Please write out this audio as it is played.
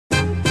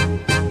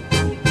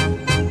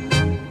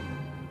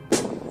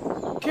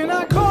Can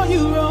I call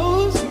you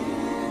Rose?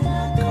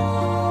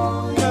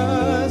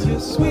 Cause you're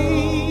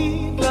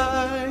sweet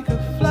like a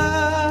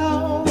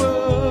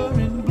flower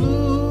in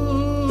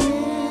bloom.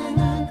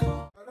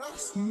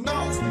 That's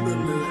not the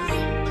lyrics.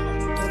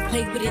 Don't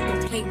play with it,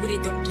 don't play with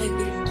it, don't play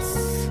with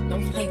it.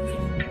 Don't play with it.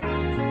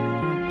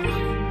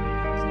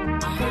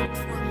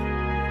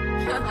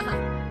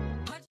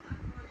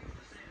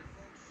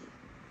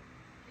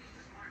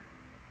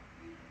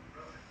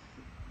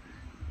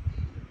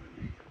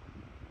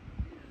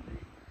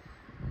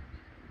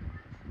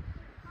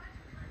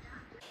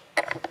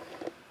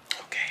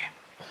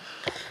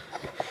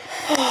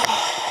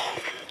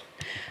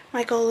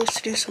 My goal is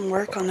to do some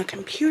work on the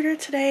computer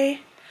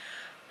today.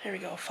 There we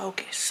go,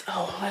 focus.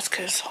 Oh, that's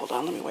because, hold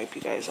on, let me wipe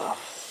you guys off.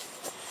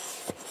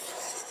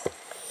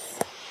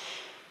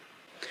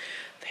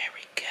 There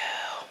we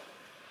go.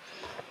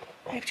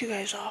 Wiped you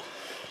guys off.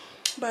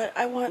 But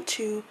I want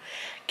to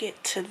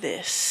get to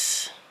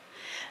this.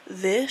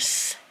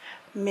 This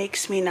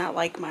makes me not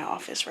like my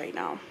office right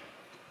now.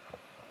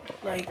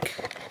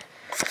 Like,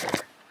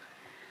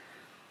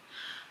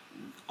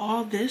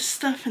 all this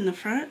stuff in the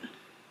front,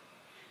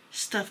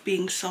 stuff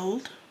being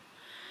sold.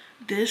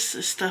 This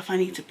is stuff I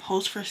need to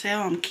post for sale.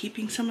 I'm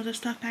keeping some of the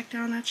stuff back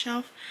there on that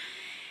shelf.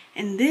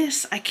 And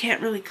this I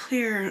can't really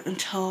clear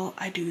until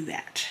I do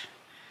that.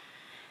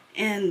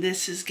 And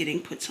this is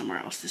getting put somewhere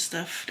else. This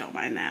stuff, don't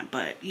mind that.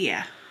 But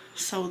yeah,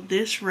 so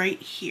this right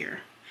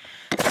here.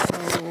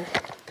 So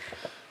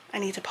I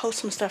need to post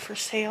some stuff for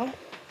sale.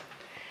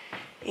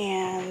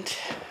 And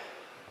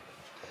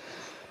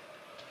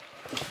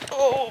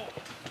oh,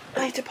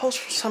 I need to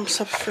post some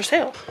stuff for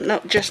sale. No,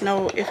 just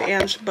no ifs,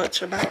 ands,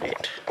 buts about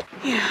it.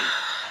 Yeah.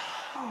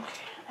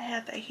 Okay, I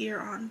had that heater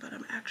on, but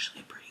I'm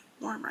actually pretty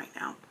warm right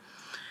now.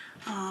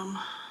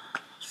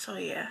 So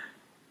yeah.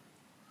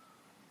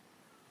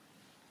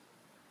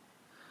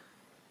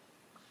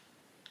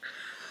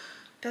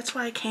 That's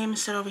why I came and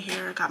sat over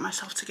here. I got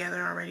myself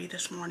together already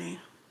this morning.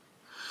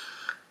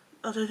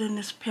 Other than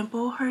this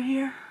pimple right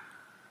here.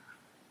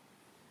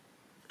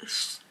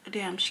 It's a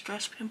damn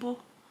stress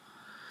pimple.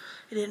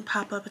 It didn't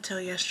pop up until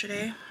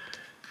yesterday.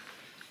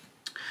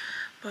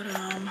 But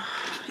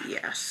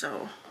yeah,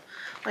 so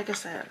like I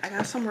said, I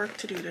got some work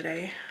to do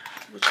today,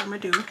 which I'm gonna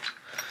do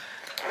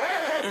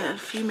in a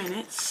few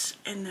minutes,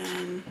 and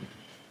then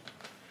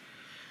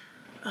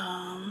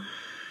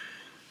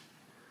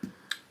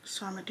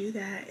so I'm gonna do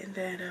that, and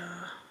then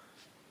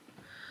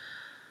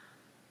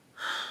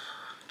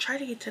try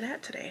to get to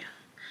that today.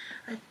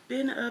 I've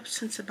been up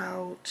since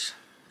about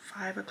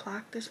 5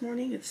 o'clock this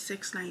morning. It's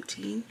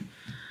 6:19.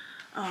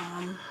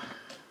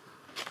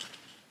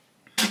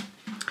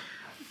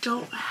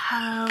 Don't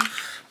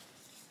have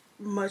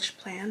much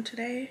planned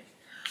today,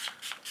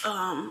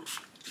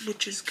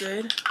 which is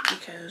good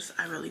because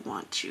I really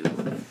want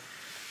to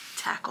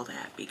tackle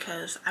that,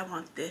 because I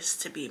want this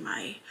to be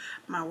my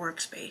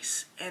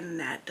workspace, and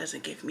that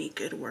doesn't give me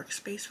good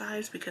workspace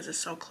vibes because it's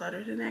so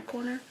cluttered in that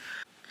corner.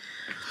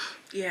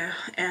 Yeah,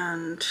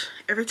 and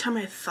every time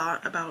I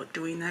thought about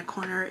doing that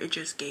corner, it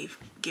just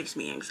gives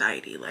me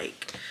anxiety,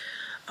 like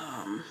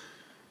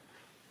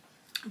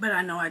but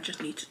I know I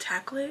just need to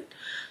tackle it,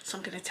 so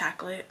I'm gonna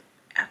tackle it.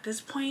 At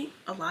this point,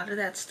 a lot of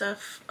that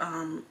stuff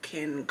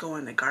can go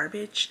in the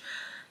garbage.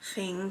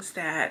 Things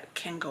that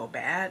can go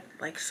bad,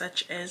 like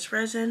such as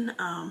resin,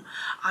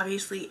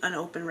 obviously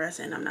unopened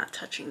resin, I'm not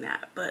touching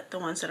that, but the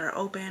ones that are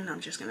open,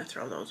 I'm just gonna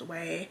throw those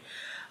away.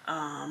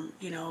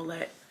 You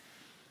know,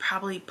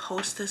 probably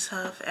post this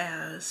stuff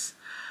as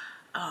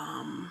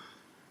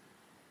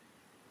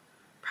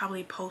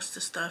probably post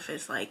the stuff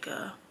as like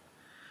a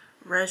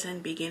resin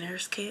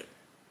beginner's kit.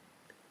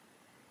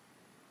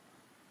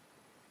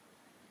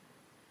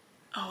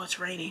 Oh, it's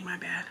raining, my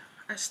bad.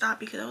 I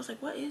stopped because I was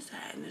like, what is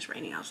that? And it's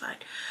raining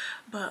outside.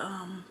 But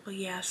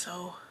yeah,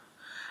 so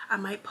I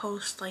might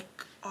post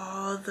like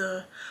all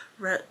the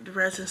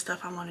resin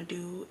stuff I want to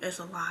do as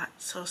a lot,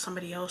 so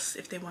somebody else,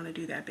 if they want to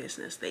do that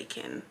business, they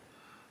can,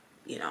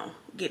 you know,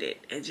 get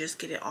it and just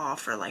get it all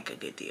for like a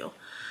good deal.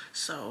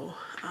 So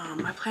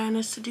my plan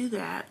is to do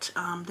that.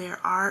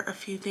 There are a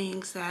few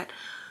things that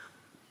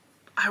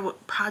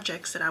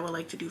projects that I would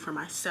like to do for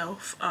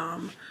myself,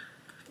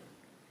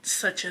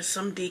 such as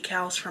some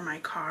decals for my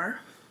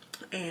car,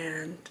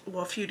 and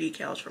well, a few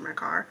decals for my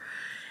car,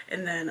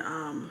 and then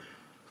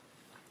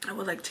I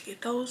would like to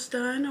get those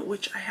done,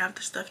 which I have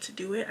the stuff to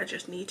do it. I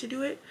just need to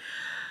do it.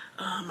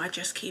 I'm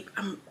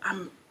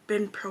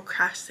been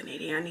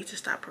procrastinating. I need to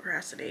stop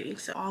procrastinating.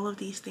 So all of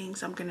these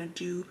things I'm gonna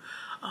do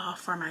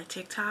for my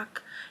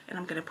TikTok, and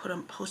I'm gonna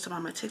post them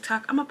on my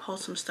TikTok. I'm gonna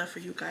post some stuff for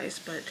you guys,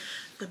 but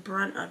the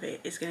brunt of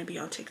it is gonna be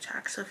on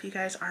TikTok. So if you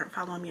guys aren't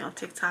following me on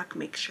TikTok,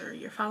 make sure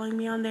you're following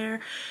me on there.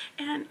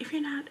 And if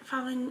you're not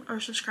following or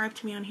subscribed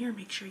to me on here,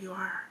 make sure you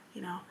are.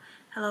 You know,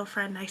 hello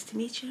friend, nice to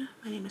meet you.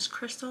 My name is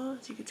Crystal,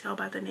 as you can tell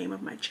by the name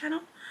of my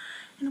channel,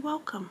 and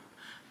welcome.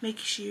 Make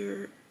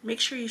sure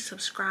you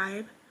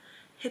subscribe.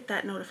 Hit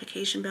that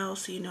notification bell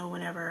so you know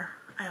whenever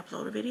I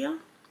upload a video,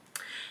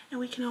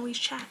 and we can always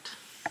chat.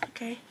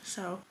 Okay,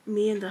 so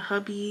me and the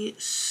hubby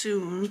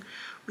soon.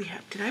 We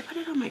have, did I put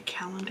it on my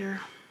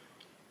calendar?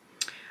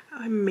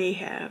 I may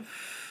have.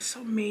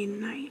 So May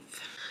 9th.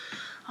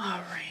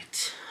 All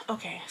right.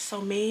 Okay,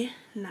 so May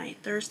 9th,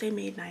 Thursday,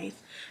 May 9th,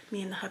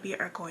 me and the hubby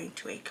are going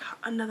to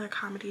another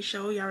comedy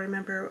show. Y'all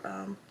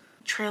remember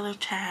Trailer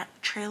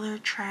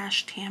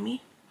Trash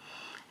Tammy?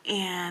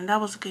 And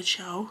that was a good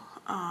show.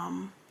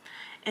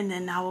 And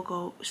then now we'll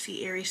go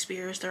see Aries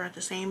Spears. They're at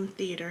the same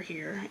theater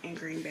here in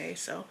Green Bay.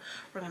 So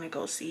we're going to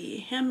go see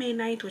him May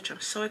 9th, which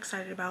I'm so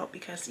excited about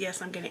because,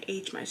 yes, I'm going to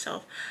age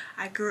myself.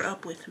 I grew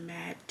up with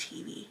Mad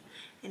TV.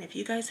 And if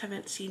you guys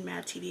haven't seen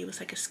Mad TV, it was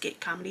like a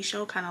skit comedy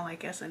show, kind of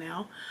like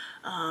SNL.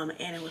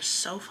 And it was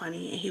so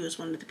funny. And he was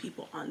one of the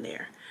people on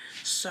there.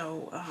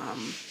 So,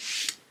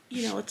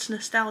 you know, it's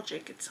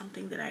nostalgic. It's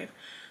something that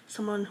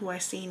someone who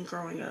I've seen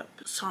growing up.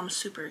 So I'm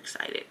super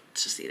excited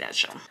to see that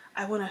show.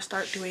 I want to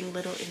start doing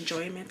little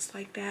enjoyments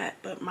like that,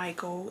 but my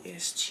goal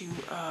is to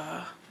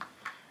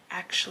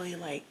actually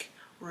like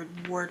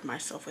reward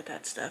myself with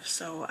that stuff.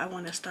 So I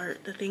want to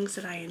start the things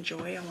that I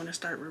enjoy. I want to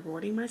start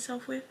rewarding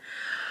myself with.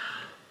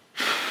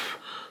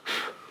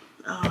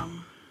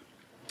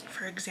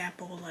 For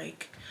example,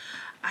 like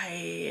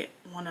I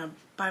want to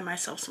buy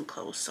myself some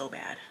clothes so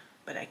bad,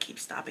 but I keep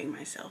stopping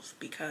myself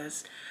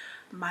because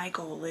my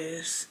goal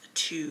is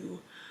to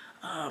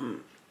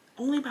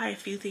only buy a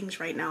few things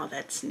right now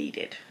that's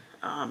needed.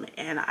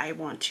 And I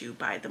want to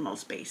buy the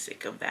most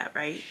basic of that,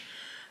 right?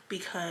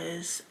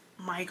 Because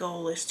my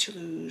goal is to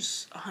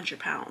lose 100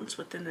 pounds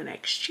within the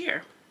next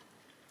year,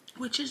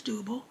 which is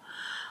doable.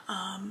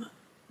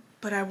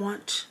 But I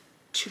want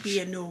to be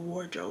a new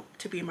wardrobe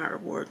to be my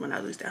reward when I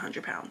lose that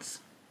 100 pounds.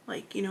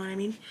 Like, you know what I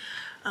mean?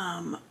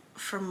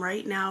 From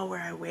right now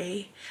where I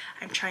weigh,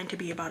 I'm trying to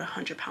be about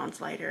 100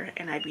 pounds lighter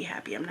and I'd be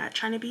happy. I'm not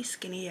trying to be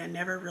skinny. I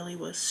never really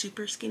was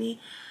super skinny.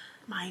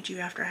 Mind you,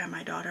 after I had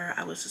my daughter,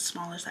 I was the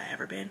smallest I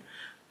ever been.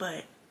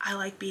 But I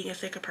like being a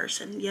thicker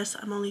person. Yes,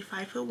 I'm only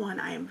 5'1".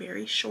 I am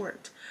very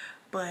short.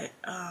 But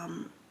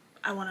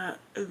I want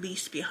to at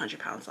least be 100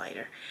 pounds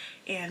lighter.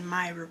 And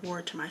my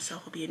reward to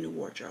myself will be a new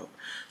wardrobe.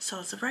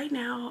 So as of right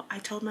now, I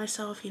told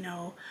myself, you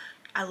know,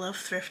 I love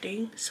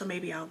thrifting, so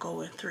maybe I'll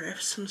go and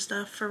thrift some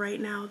stuff for right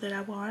now that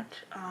I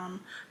want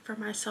for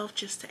myself,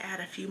 just to add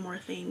a few more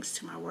things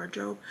to my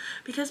wardrobe.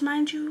 Because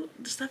mind you,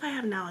 the stuff I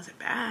have now isn't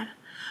bad.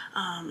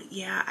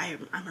 Yeah,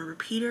 I'm a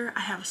repeater.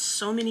 I have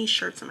so many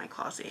shirts in my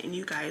closet, and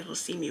you guys will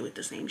see me with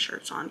the same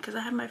shirts on because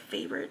I have my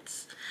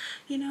favorites,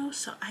 you know.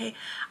 So I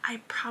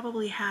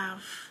probably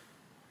have,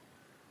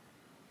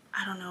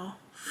 I don't know,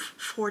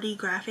 40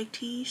 graphic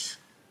tees.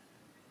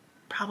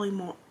 Probably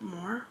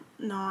more.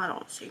 No, I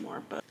don't say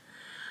more, but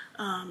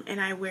and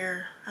I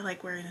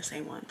like wearing the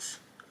same ones.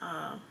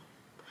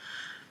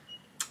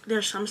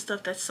 There's some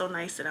stuff that's so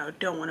nice that I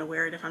don't want to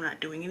wear it if I'm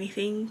not doing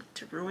anything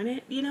to ruin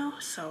it, you know.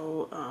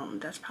 So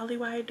that's probably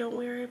why I don't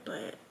wear it.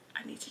 But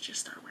I need to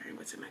just start wearing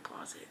what's in my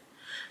closet.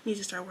 I need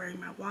to start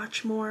wearing my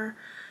watch more.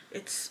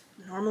 It's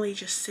normally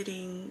just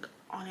sitting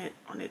on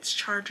its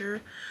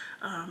charger.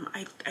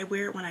 I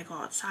wear it when I go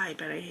outside,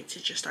 but I need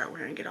to just start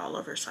wearing it all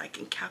over so I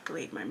can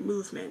calculate my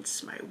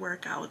movements, my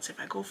workouts.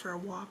 If I go for a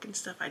walk and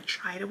stuff, I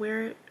try to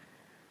wear it.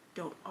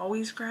 Don't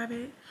always grab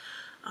it.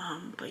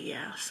 But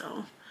yeah,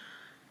 so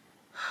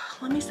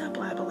let me stop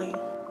blabbling.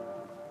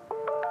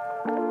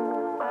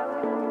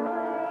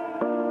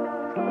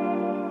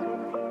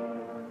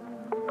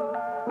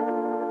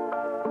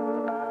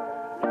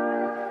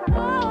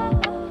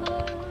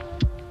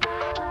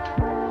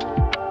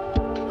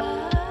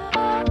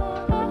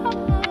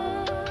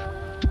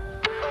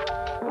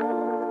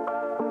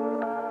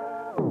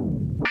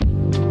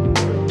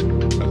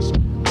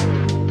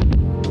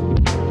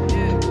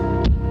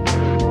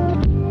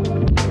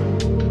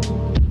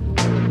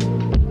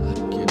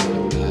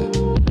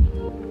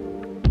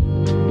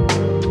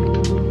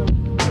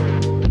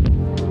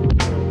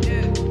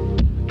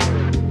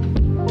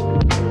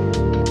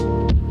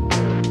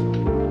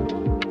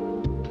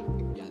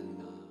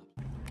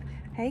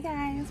 Hey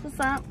guys, what's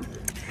up?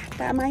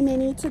 Got my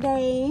mini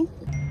today.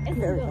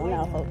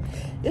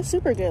 It's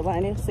super good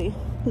lighting. See,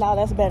 now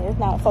that's better.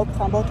 Now focus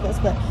on both of us.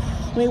 But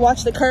let me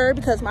watch the curb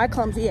because my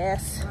clumsy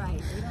ass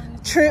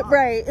trip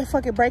right.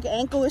 Fucking break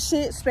ankle and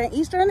shit. Spent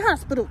Easter in the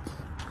hospital.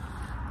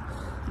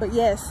 But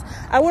yes,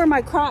 I wear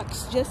my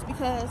Crocs just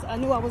because I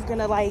knew I was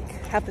gonna like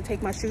have to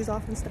take my shoes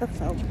off and stuff.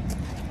 So,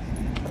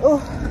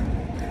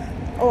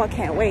 oh, I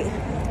can't wait.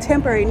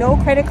 Temporary, no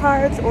credit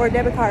cards or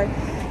debit card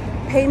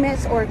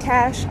payments or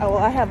cash. Oh, well,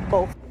 I have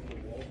both.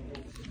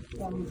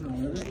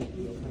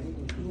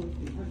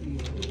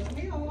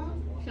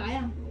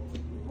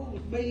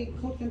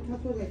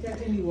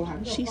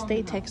 She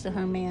stayed texting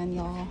her man,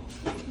 y'all.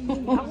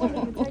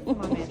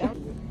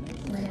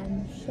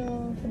 So,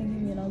 can you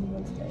give me another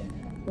one today?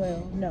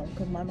 Well, no,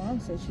 because my mom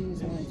said she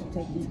was going to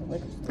take me to the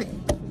liquor store.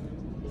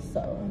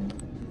 So,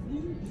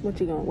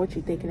 What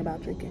you thinking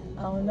about drinking?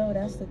 I don't know.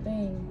 That's the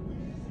thing.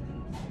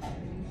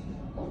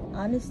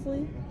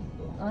 Honestly,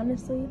 I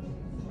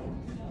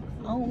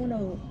don't want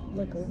no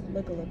liquor,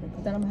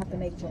 because then I'm gonna have to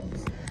make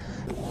drinks.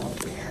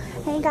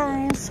 Hey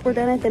guys, we're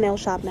done at the nail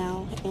shop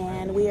now,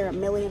 and we are at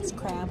Millions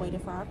Crab waiting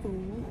for our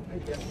food.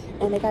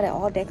 And they got it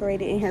all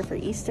decorated in here for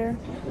Easter.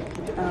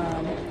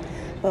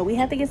 But we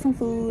have to get some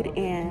food,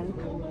 and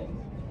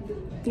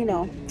you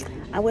know,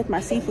 I'm with my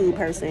seafood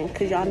person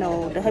because y'all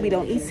know the hubby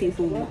don't eat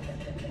seafood,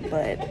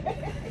 but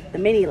the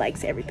mini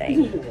likes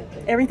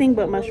everything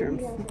but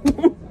mushrooms.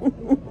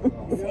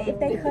 If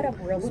they cut up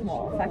real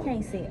small, if I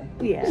can't see them.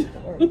 Yeah.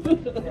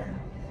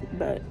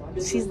 But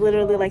she's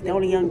literally like the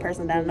only young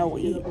person that I know will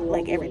eat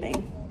like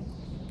everything,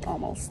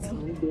 almost. I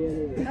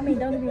mean,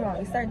 don't get me wrong.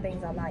 There's certain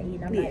things I'm not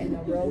eating. I'm not eating no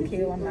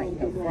roadkill. I'm not eating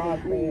no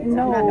frog legs.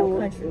 No. I'm not no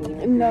country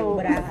eater. No.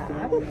 But I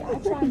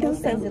try those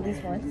things at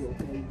least once.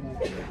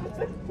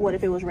 What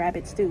if it was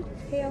rabbit stew?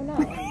 Hell no.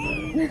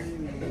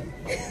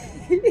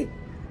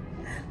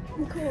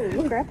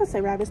 Cool. Grandpa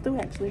said rabbit stew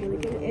actually really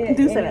good. Yeah,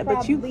 Do say and that, it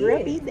but you probably grew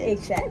up is. eating that.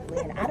 Exactly,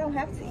 and I don't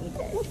have to eat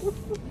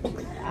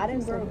that. I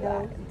didn't grow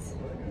up.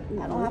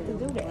 I don't have to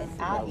do that.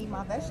 I'll eat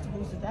my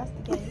vegetables if that's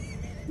the case.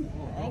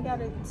 I ain't got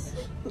it.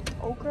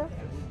 Okra.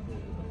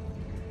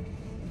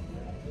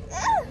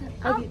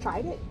 Have you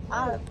tried it?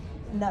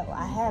 No,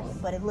 I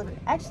haven't. But it looked.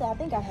 Actually, I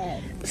think I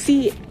have.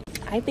 See,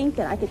 I think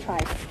that I could try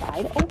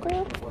fried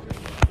okra.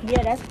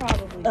 Yeah, that's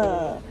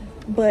probably.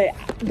 But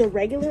the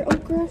regular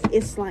okra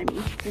is slimy.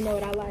 You know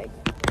what I like?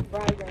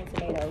 Fried green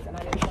tomatoes, and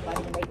I need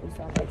somebody to make me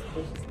some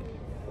expeditiously.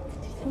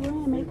 Who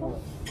gonna make them?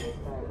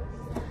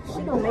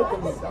 She gonna make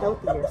them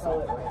healthier, so.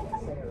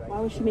 Why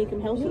would she make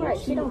them healthy? You're right.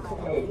 She don't cook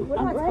healthy. What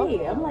am I I'm talking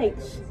right. I'm like,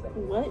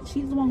 what?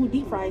 She's the one who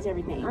deep fries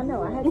everything. I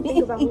know. I had to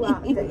think about who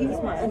is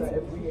my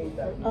auntie.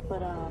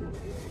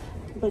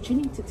 But you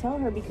need to tell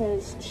her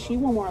because she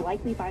will more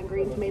likely find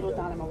green tomatoes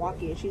down in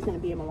Milwaukee, and she's gonna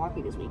be in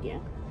Milwaukee this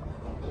weekend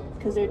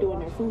because they're doing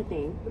their food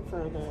thing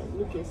for the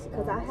Lucas.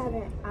 Because I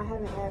haven't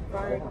had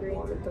fried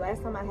green. The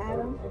last time I had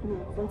them,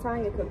 when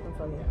Tanya cooked them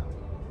for me.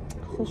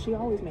 So she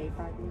always made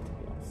fried green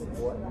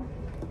tomatoes.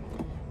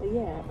 But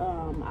yeah,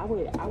 I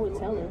would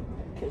tell her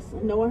because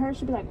knowing her,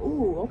 she'd be like,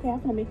 ooh, okay, I'm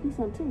gonna make me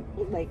some too.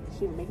 Like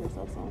she would make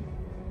herself some.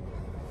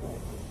 But,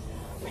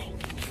 right.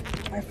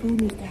 Our food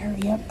needs to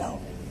hurry up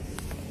though.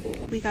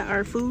 We got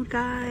our food,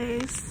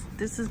 guys.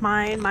 This is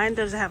mine. Mine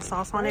doesn't have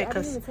sauce on it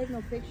because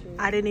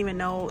I didn't even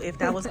know if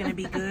that was gonna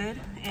be good.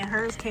 And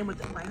hers came with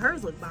like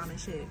hers looked bomb and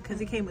shit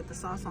because it came with the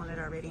sauce on it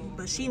already.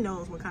 But she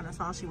knows what kind of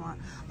sauce she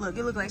wants. Look,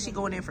 it looked like she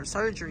going in for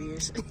surgery.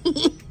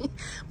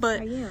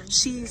 But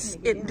she's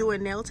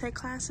doing nail tech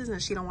classes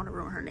and she don't want to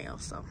ruin her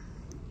nails. So,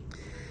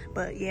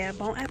 but yeah,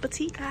 bon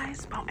appetit,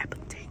 guys. Bon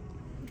appetit.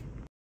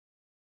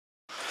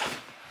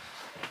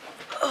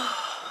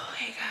 Oh,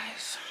 hey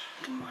guys.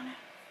 Good morning.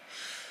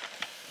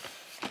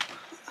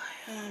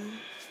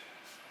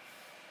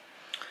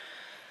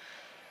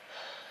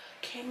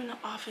 Came in the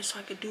office so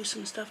I could do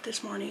some stuff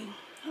this morning.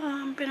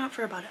 Been up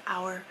for about an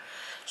hour.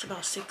 It's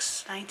about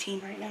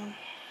 6:19 right now.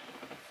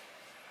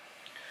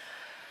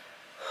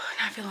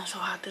 Not feeling so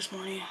hot this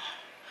morning.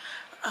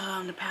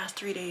 The past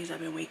 3 days I've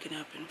been waking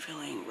up and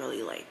feeling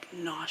really like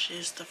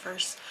nauseous. The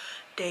first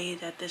day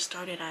that this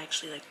started I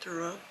actually like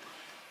threw up.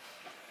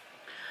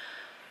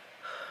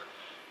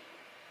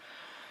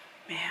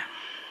 Man.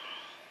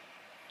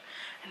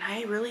 And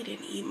I really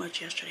didn't eat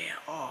much yesterday at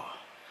all.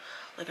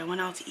 Like I went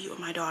out to eat with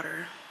my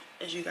daughter,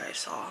 as you guys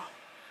saw.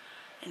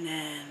 And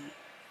then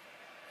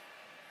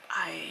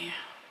I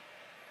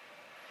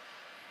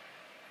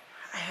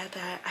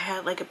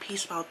had like a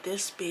piece about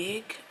this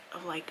big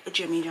of like a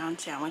Jimmy John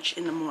sandwich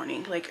in the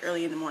morning, like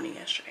early in the morning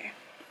yesterday.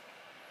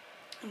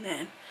 And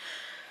then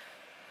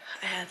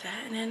I had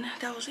that, and then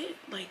that was it.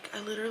 Like I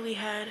literally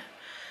had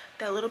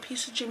that little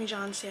piece of Jimmy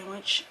John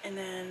sandwich and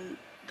then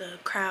the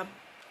crab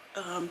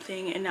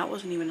thing, and that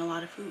wasn't even a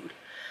lot of food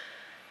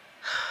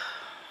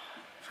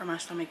for my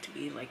stomach to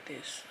be like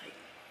this. Like,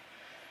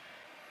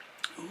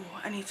 ooh,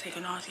 I need to take a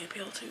nausea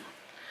pill too.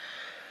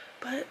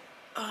 But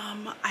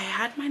I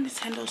had my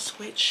Nintendo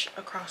Switch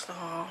across the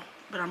hall,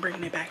 but I'm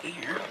bringing it back in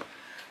here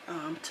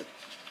to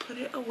put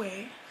it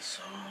away.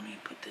 So let me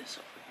put this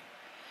over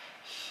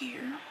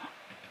here.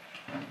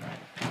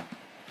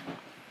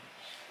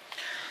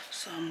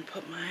 So I'm gonna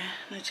put my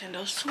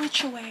Nintendo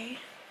Switch away,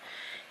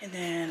 and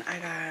then I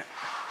got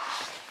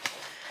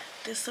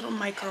this little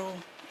micro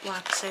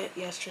block set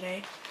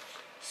yesterday,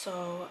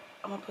 so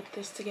I'm gonna put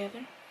this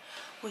together,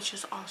 which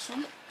is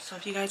awesome. So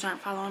if you guys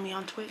aren't following me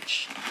on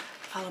Twitch,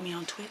 follow me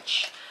on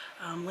Twitch.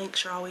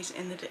 Links are always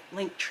in the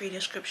link tree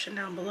description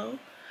down below.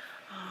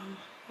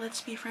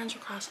 Let's be friends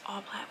across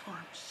all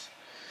platforms.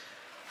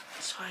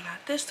 So I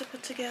got this to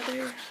put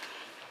together.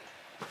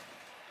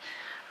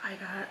 I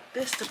got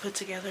this to put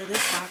together,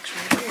 this box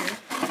right here.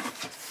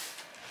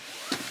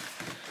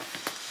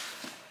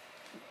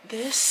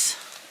 This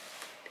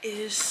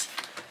is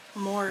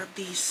more of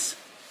these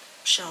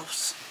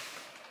shelves.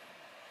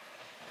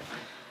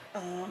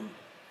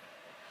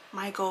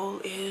 My goal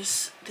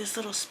is this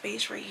little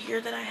space right here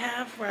that I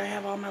have where I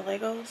have all my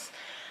Legos.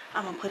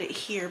 I'm gonna put it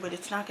here, but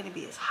it's not gonna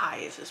be as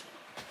high as this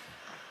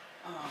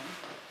one.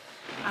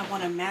 I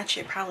want to match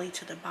it probably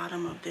to the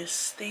bottom of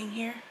this thing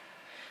here.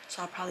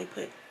 So I'll probably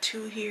put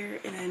 2 here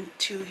and then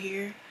 2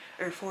 here,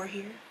 or 4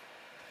 here.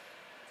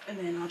 And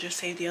then I'll just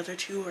save the other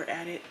 2 or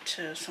add it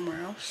to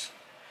somewhere else.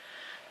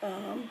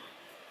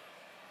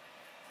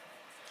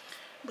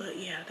 But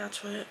yeah,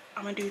 that's what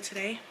I'm gonna do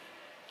today.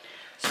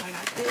 So I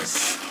got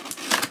this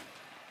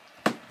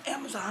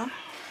Amazon.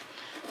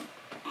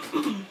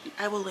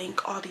 I will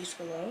link all these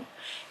below.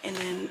 And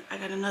then I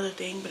got another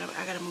thing, but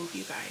I gotta move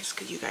you guys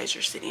because you guys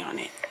are sitting on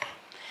it.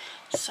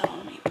 So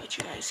let me put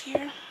you guys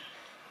here.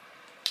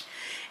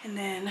 And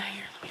then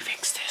here, let me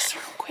fix this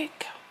real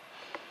quick.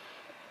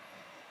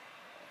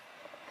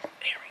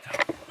 There we go.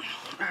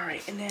 All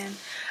right, and then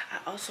I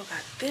also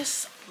got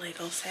this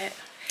Lego set.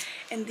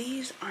 And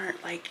these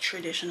aren't like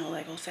traditional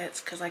Lego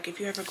sets, because like if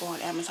you ever go on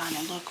Amazon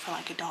and look for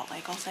like adult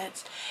Lego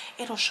sets,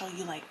 it'll show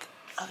you like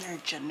other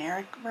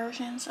generic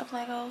versions of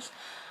Legos.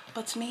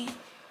 But to me,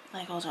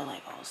 Legos are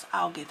Legos.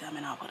 I'll get them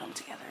and I'll put them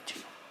together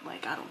too.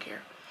 Like, I don't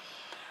care.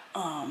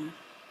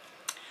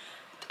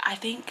 I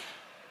think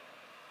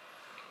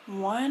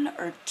 1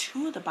 or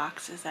 2 of the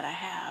boxes that I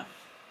have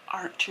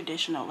aren't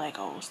traditional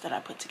Legos that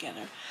I put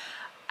together.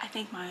 I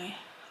think my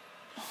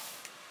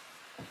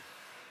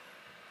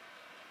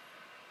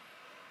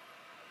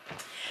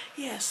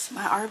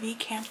my RV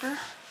camper,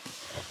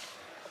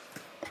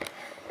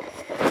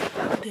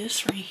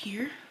 this right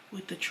here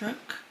with the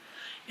truck,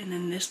 and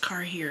then this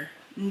car here,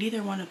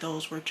 neither one of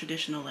those were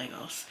traditional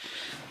Legos.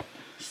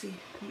 See,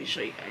 let me show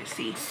you guys.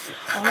 See,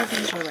 all of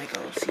these were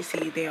Legos. You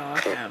see, they all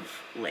have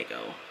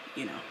Lego,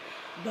 you know.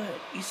 But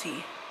you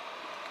see,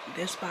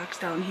 this box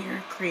down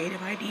here,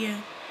 creative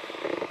idea,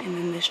 and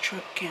then this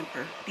truck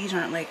camper. These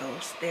aren't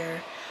Legos.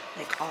 They're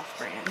like off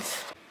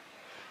brands.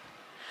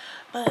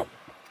 But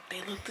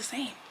they look the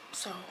same.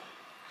 So,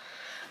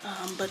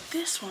 but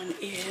this one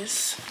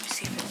is, let me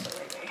see if it's the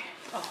right way.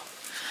 Oh,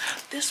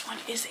 this one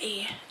is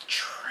a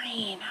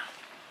train.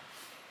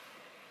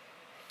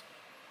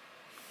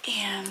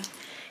 And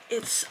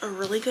it's a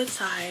really good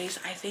size.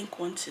 I think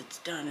once it's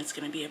done, it's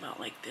going to be about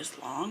like this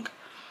long.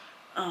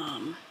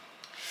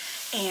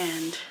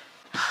 And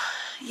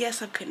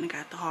yes, I couldn't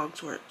have got the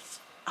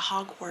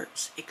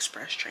Hogwarts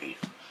Express train,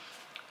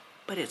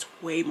 but it's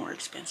way more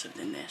expensive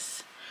than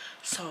this.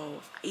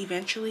 So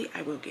eventually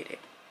I will get it.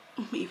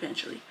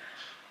 Eventually.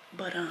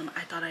 But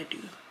I thought I'd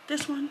do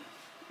this one.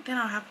 Then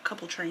I'll have a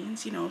couple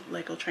trains, you know,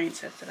 Lego train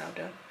sets that I've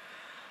done.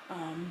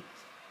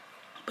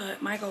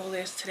 But my goal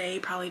is today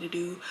probably to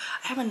do,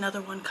 I have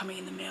another one coming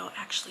in the mail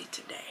actually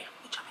today,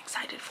 which I'm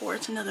excited for.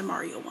 It's another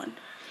Mario one.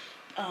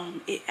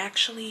 It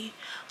actually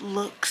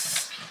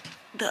looks,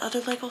 the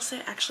other Lego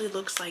set actually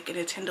looks like a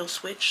Nintendo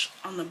Switch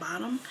on the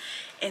bottom,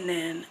 and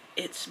then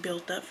it's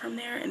built up from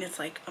there, and it's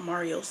like a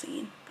Mario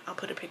scene. I'll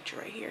put a picture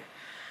right here,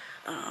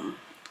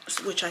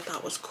 which I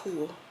thought was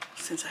cool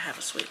since I have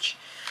a Switch.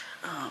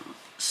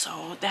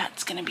 So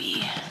that's gonna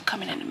be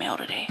coming in the mail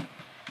today.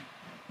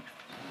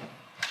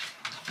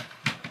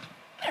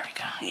 There we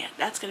go. Yeah,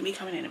 that's gonna be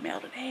coming in the mail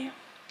today.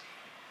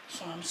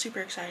 So I'm super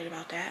excited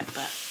about that.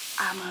 But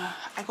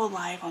I go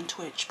live on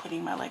Twitch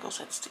putting my Lego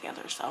sets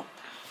together. So,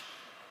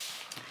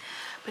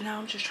 but now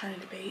I'm just trying to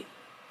debate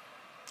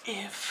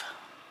if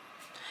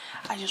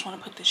I just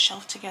want to put this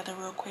shelf together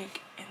real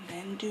quick and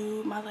then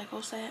do my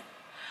Lego set.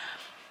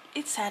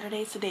 It's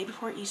Saturday. It's the day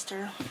before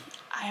Easter.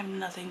 I have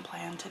nothing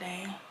planned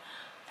today.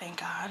 Thank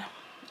God.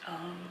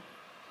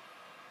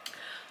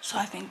 So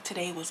I think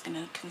today was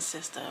going to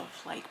consist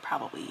of like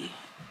probably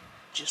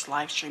just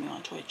live streaming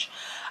on Twitch.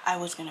 I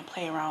was going to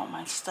play around with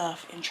my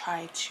stuff and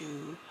try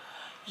to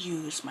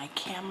use my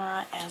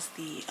camera as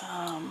the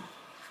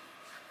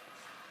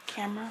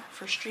camera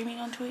for streaming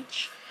on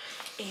Twitch.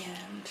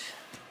 And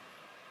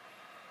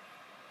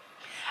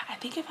I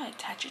think if I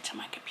attach it to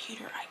my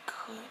computer, I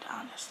could,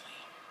 honestly,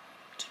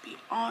 to be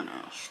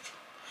honest,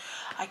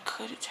 I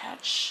could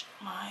attach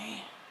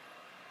my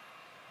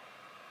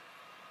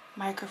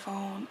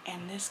microphone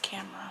and this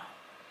camera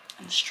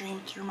and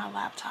stream through my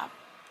laptop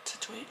to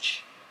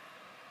Twitch.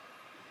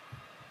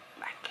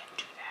 I could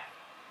do that.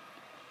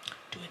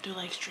 Do it through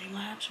like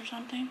Streamlabs or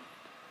something.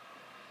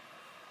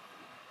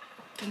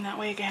 Then that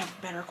way I can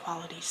have better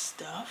quality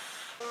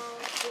stuff.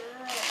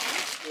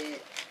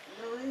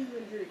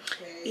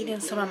 Eating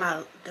some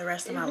of the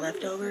rest of my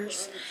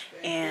leftovers,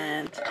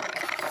 and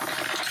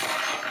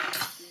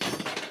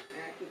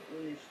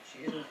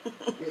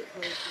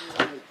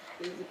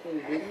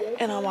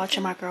and I'm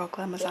watching my girl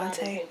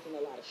Glamazante.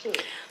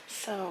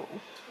 So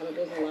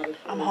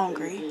I'm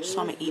hungry, so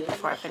I'm gonna eat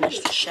before I finish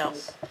the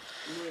shelf.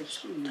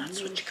 So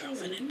that's what your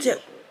girl gonna do.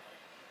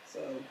 So,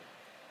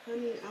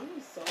 honey, I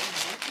was so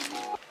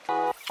happy.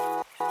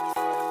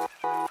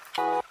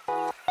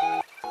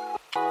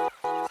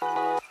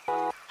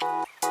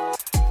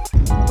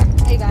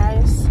 Hey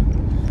guys,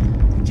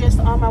 just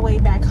on my way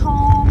back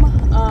home.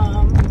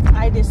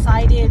 I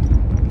decided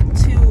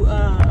to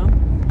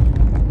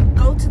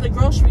go to the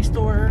grocery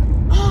store.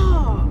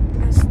 Oh,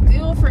 I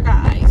still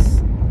forgot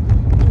ice.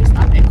 Let me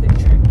stop at Quick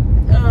Trip.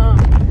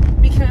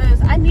 Because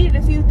I needed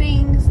a few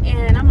things,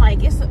 and I'm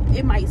like,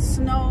 it might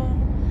snow.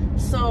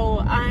 So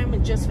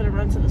I'm just gonna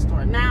run to the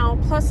store now.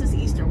 Plus it's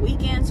Easter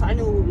weekend, so I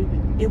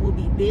knew it would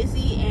be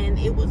busy, and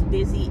it was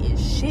busy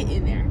as shit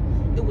in there.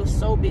 It was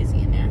so busy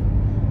in there.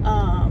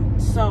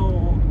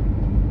 So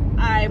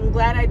I'm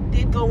glad I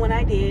did go when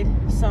I did.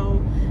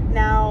 So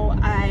now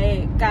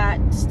I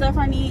got stuff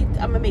I need.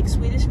 I'm gonna make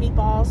Swedish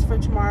meatballs for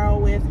tomorrow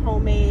with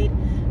homemade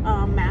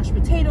mashed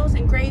potatoes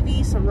and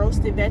gravy, some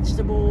roasted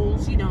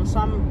vegetables, you know. So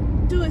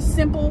I'm doing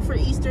simple for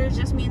Easter. It's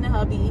just me and the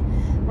hubby.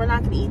 We're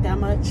not gonna eat that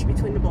much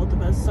between the both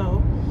of us.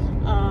 So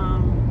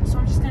so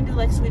I'm just gonna do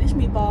like Swedish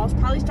meatballs.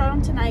 Probably start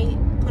them tonight,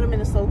 put them in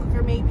the slow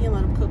cooker maybe, and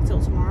let them cook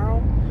till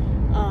tomorrow.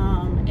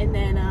 And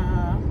then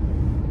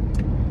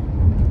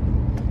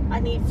I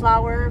need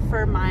flour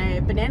for my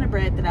banana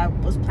bread that I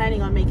was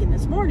planning on making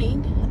this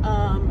morning,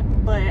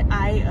 but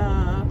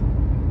I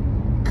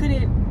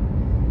couldn't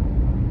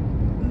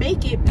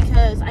make it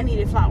because I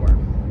needed flour.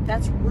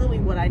 That's really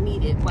what I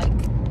needed, like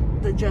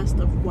the gist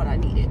of what I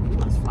needed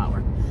was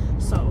flour.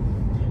 So,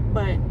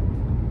 but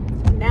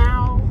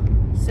now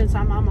since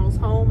I'm almost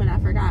home and I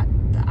forgot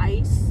the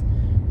ice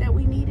that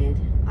we needed,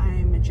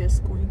 I'm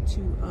just going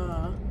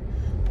to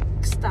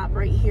stop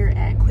right here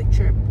at Quick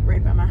Trip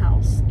right by my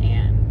house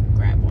and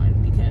grab one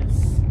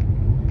because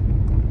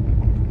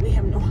we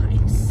have no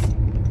ice.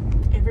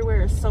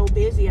 Everywhere is so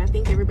busy. I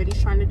think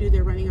everybody's trying to do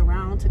their running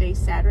around. Today's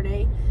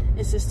Saturday,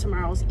 and since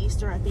tomorrow's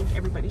Easter, I think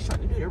everybody's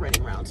trying to do their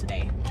running around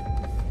today.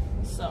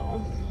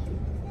 So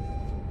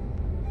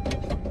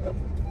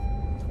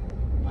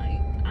like,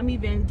 I'm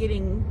even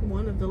getting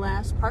one of the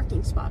last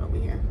parking spot over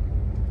here.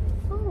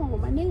 Oh,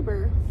 my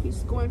neighbor,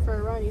 he's going for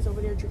a run. He's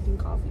over there drinking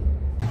coffee.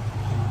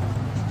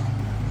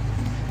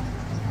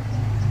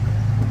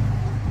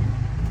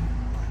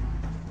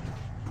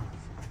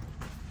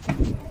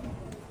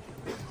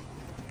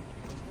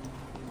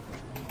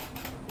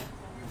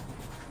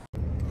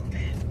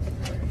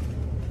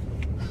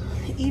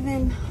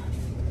 Even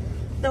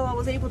though I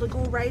was able to go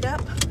right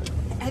up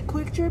at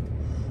Quick Trip,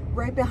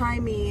 right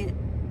behind me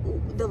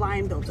the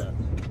line built up.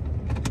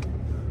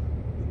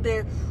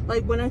 There,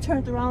 like when I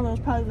turned around, there was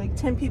probably like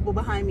 10 people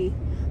behind me.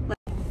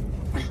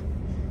 Like,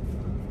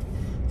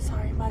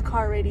 sorry, my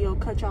car radio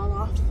cut y'all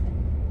off.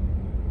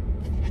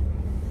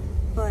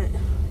 But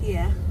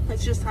yeah,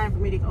 it's just time for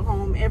me to go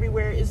home.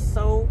 Everywhere is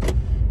so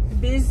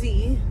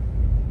busy.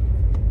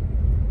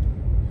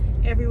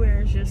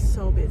 Everywhere is just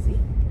so busy.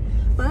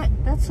 But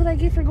that's what I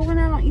get for going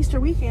out on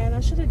Easter weekend. I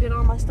should have did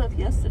all my stuff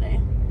yesterday.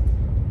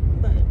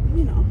 But,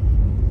 you know.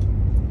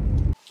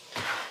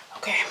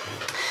 Okay,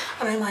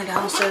 I'm in my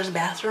downstairs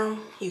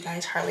bathroom. You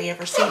guys hardly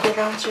ever see the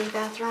downstairs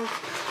bathroom.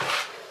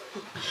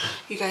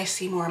 You guys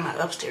see more of my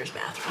upstairs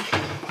bathroom.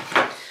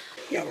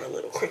 Y'all were a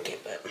little crooked,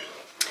 but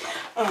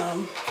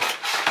I'm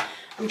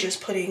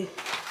just putting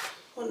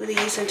one of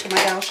these into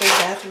my downstairs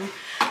bathroom.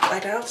 My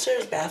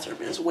downstairs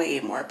bathroom is way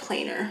more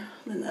plainer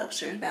than the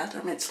upstairs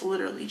bathroom. It's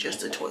literally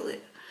just a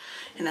toilet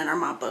and then our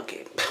mop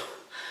bucket.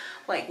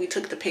 Like, we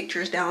took the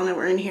pictures down that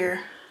were in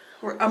here.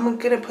 I'm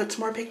gonna put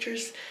some more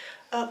pictures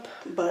up,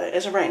 but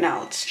as of right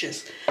now, it's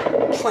just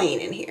plain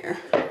in here.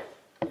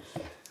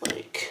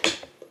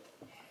 Like,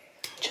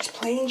 just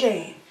plain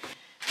Jane.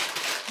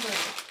 But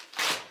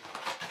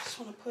I just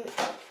wanna put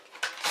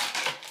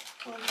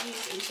one of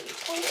these into the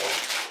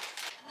toilet.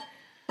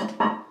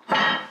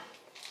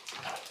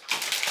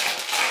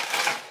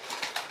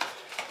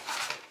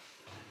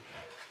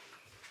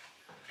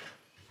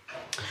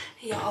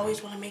 Y'all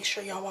always want to make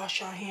sure y'all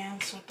wash your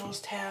hands with those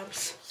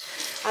tabs.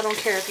 I don't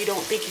care if you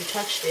don't think you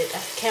touched it.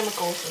 That's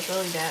chemicals is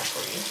really bad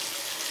for you.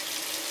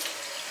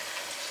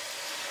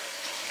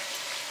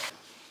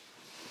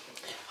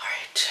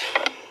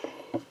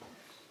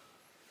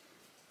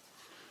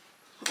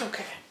 Alright.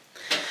 Okay.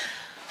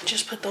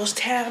 Just put those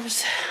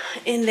tabs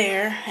in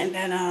there, and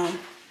then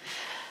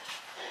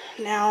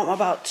now I'm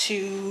about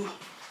to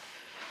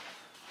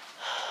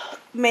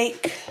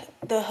make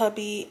the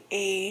hubby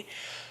a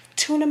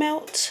tuna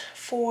melt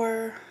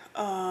for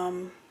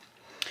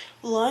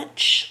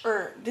lunch,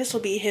 or this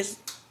will be his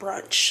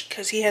brunch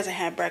because he hasn't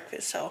had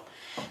breakfast, so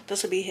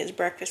this will be his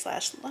breakfast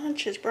slash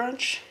lunch, his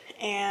brunch.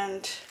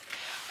 And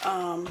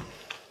I'm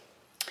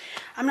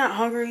not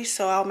hungry,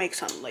 so I'll make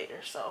something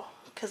later, so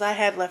because I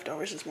had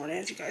leftovers this morning,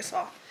 as you guys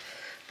saw.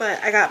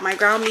 But I got my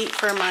ground meat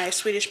for my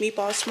Swedish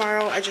meatballs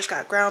tomorrow. I just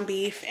got ground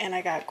beef, and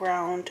I got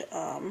ground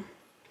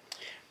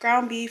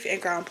beef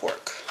and ground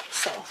pork,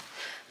 so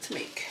to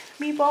make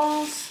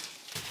meatballs.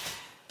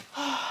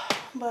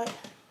 But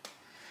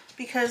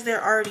because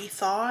they're already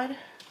thawed,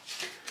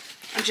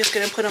 I'm just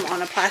gonna put them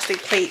on a plastic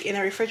plate in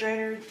the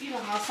refrigerator. You know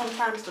how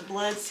sometimes the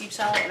blood seeps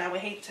out, and I would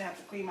hate to have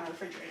to clean my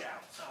refrigerator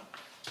out, so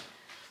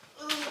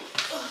there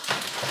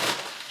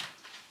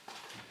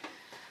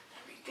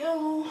we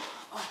go.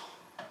 Oh,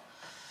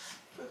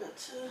 forgot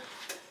to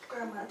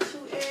grab my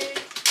 2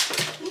 eggs.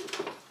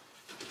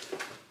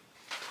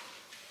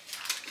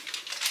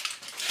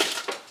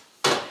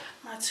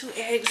 My 2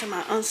 eggs and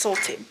my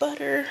unsalted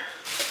butter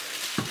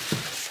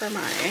for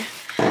my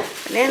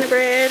banana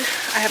bread.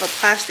 I have a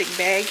plastic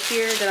bag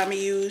here that I'm gonna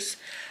use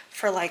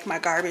for like my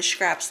garbage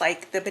scraps,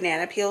 like the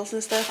banana peels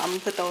and stuff. I'm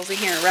gonna put those in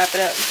here and wrap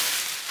it up.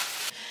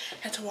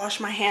 Had to wash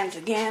my hands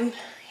again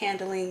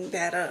handling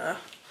that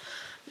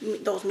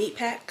those meat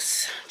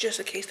packs, just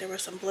in case there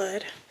was some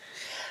blood.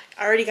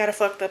 I already got a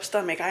fucked up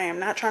stomach. I am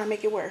not trying to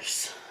make it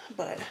worse,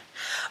 but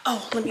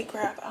oh, let me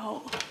grab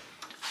out.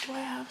 Do I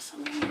have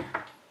some in here?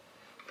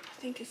 I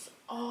think it's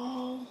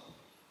all,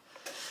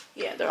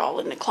 yeah, they're all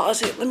in the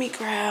closet. Let me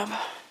grab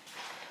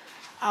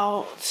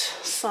out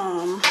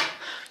some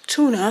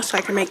tuna so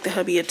I can make the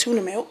hubby a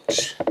tuna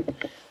melt.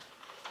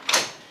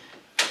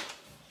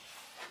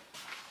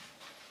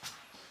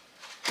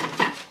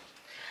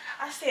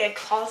 I say a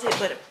closet,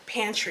 but a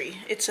pantry.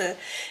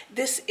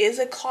 This is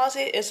a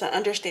closet. It's an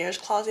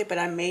understairs closet, but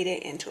I made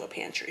it into a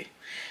pantry.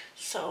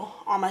 So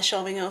all my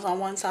shelving is on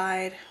one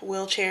side,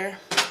 wheelchair.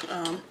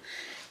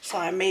 So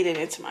I made it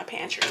into my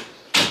pantry.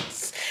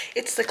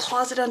 It's the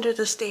closet under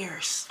the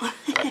stairs.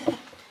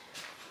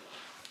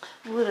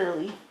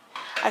 Literally.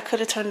 I could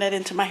have turned that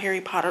into my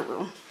Harry Potter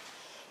room.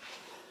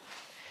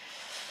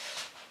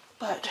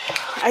 But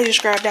I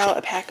just grabbed out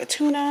a pack of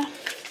tuna.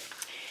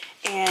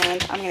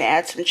 And I'm going to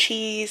add some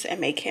cheese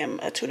and make him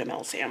a tuna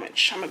melt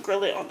sandwich. I'm going to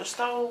grill it on the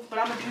stove. But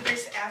I'm going to do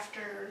this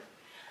after.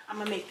 I'm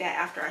going to make that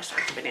after I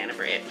start the banana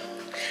bread.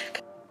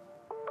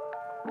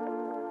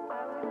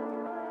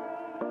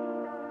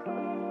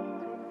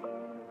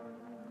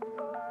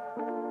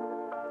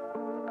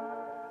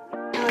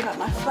 Now I got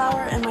my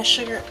flour and my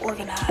sugar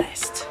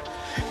organized.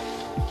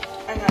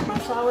 I got my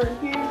flour in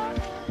here,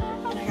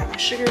 and I got my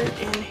sugar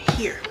in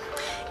here.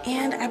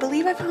 And I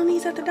believe I found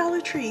these at the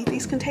Dollar Tree,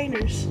 these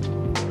containers.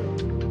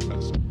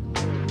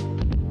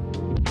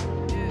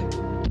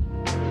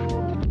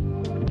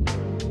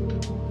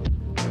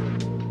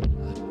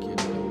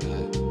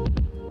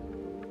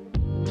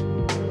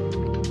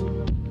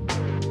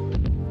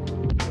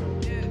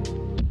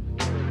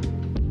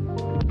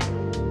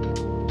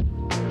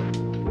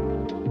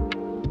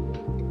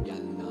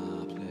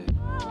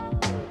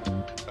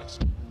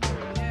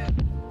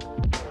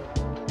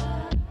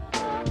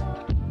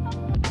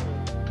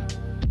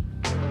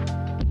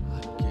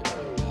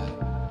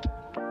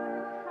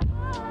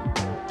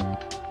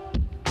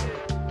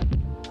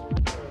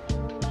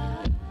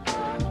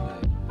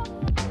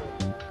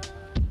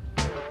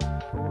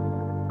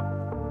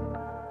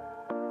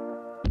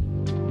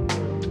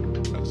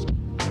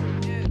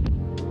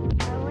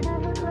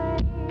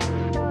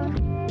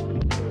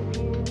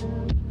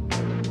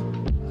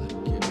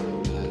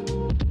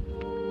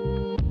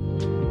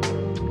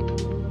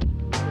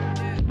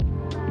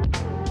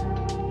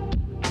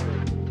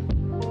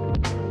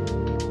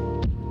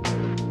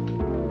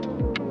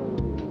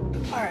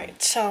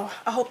 So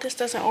I hope this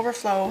doesn't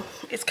overflow.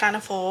 It's kind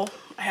of full.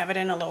 I have it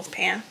in a loaf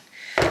pan,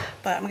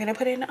 but I'm gonna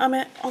put it in the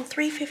oven on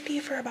 350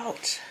 for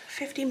about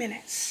 50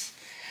 minutes.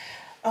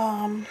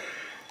 And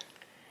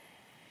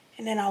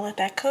then I'll let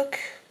that cook,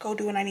 go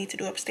do what I need to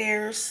do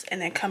upstairs,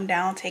 and then come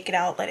down, take it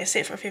out, let it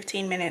sit for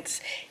 15 minutes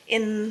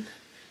in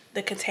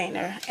the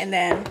container, and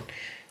then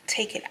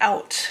take it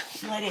out,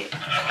 let it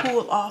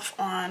cool off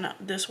on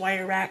this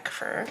wire rack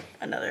for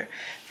a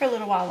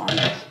little while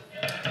longer.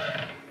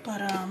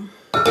 But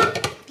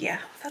yeah,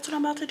 that's what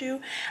I'm about to do.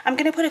 I'm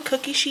gonna put a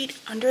cookie sheet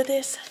under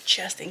this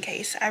just in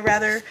case. I'd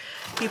rather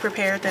be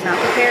prepared than not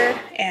prepared,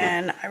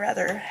 and I'd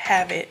rather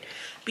have it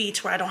be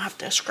to where I don't have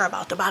to scrub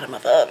out the bottom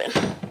of the oven.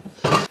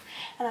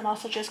 And I'm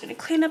also just gonna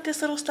clean up this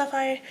little stuff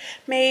I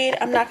made.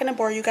 I'm not gonna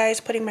bore you guys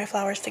putting my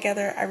flowers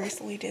together. I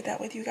recently did that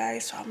with you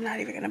guys, so I'm not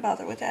even gonna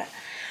bother with that.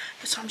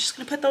 So I'm just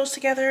gonna put those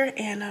together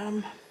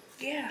and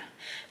yeah,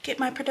 get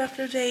my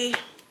productive day,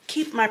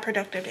 keep my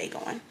productive day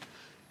going.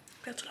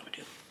 That's what I'm gonna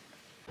do.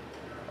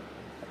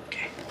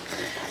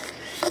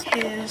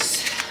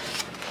 His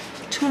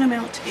tuna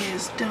melt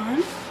is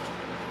done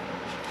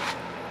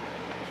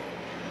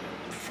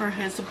for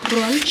his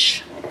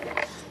brunch,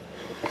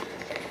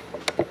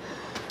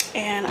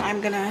 and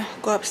I'm gonna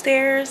go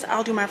upstairs.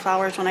 I'll do my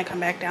flowers when I come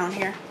back down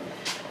here.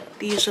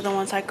 These are the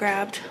ones I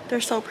grabbed.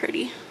 They're so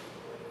pretty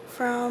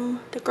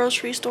from the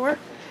grocery store.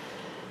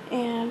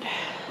 And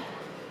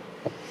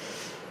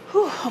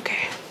whew,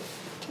 okay,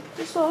 take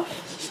this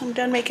off. So I'm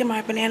done making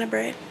my banana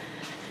bread.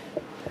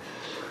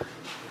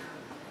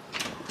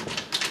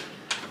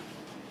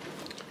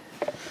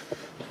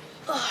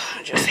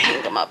 Just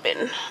hang them up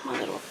in my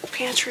little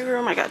pantry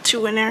room. I got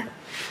 2 in there.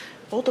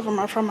 Both of them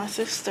are from my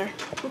sister.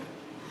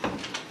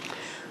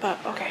 But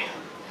okay,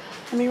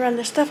 let me run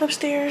this stuff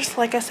upstairs.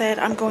 Like I said,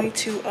 I'm going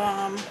to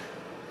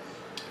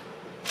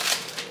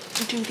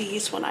do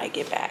these when I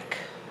get back.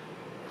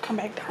 Come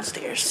back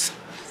downstairs.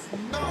 So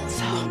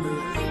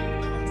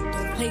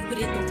Don't play with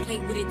it, don't play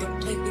with it, don't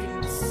play with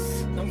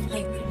it. Don't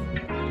play with it.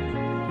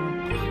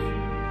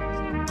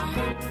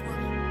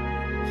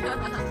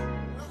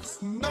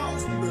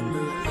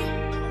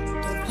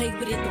 Don't play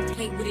with it, don't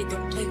play with it,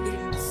 don't play with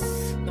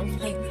it. Don't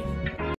play with it.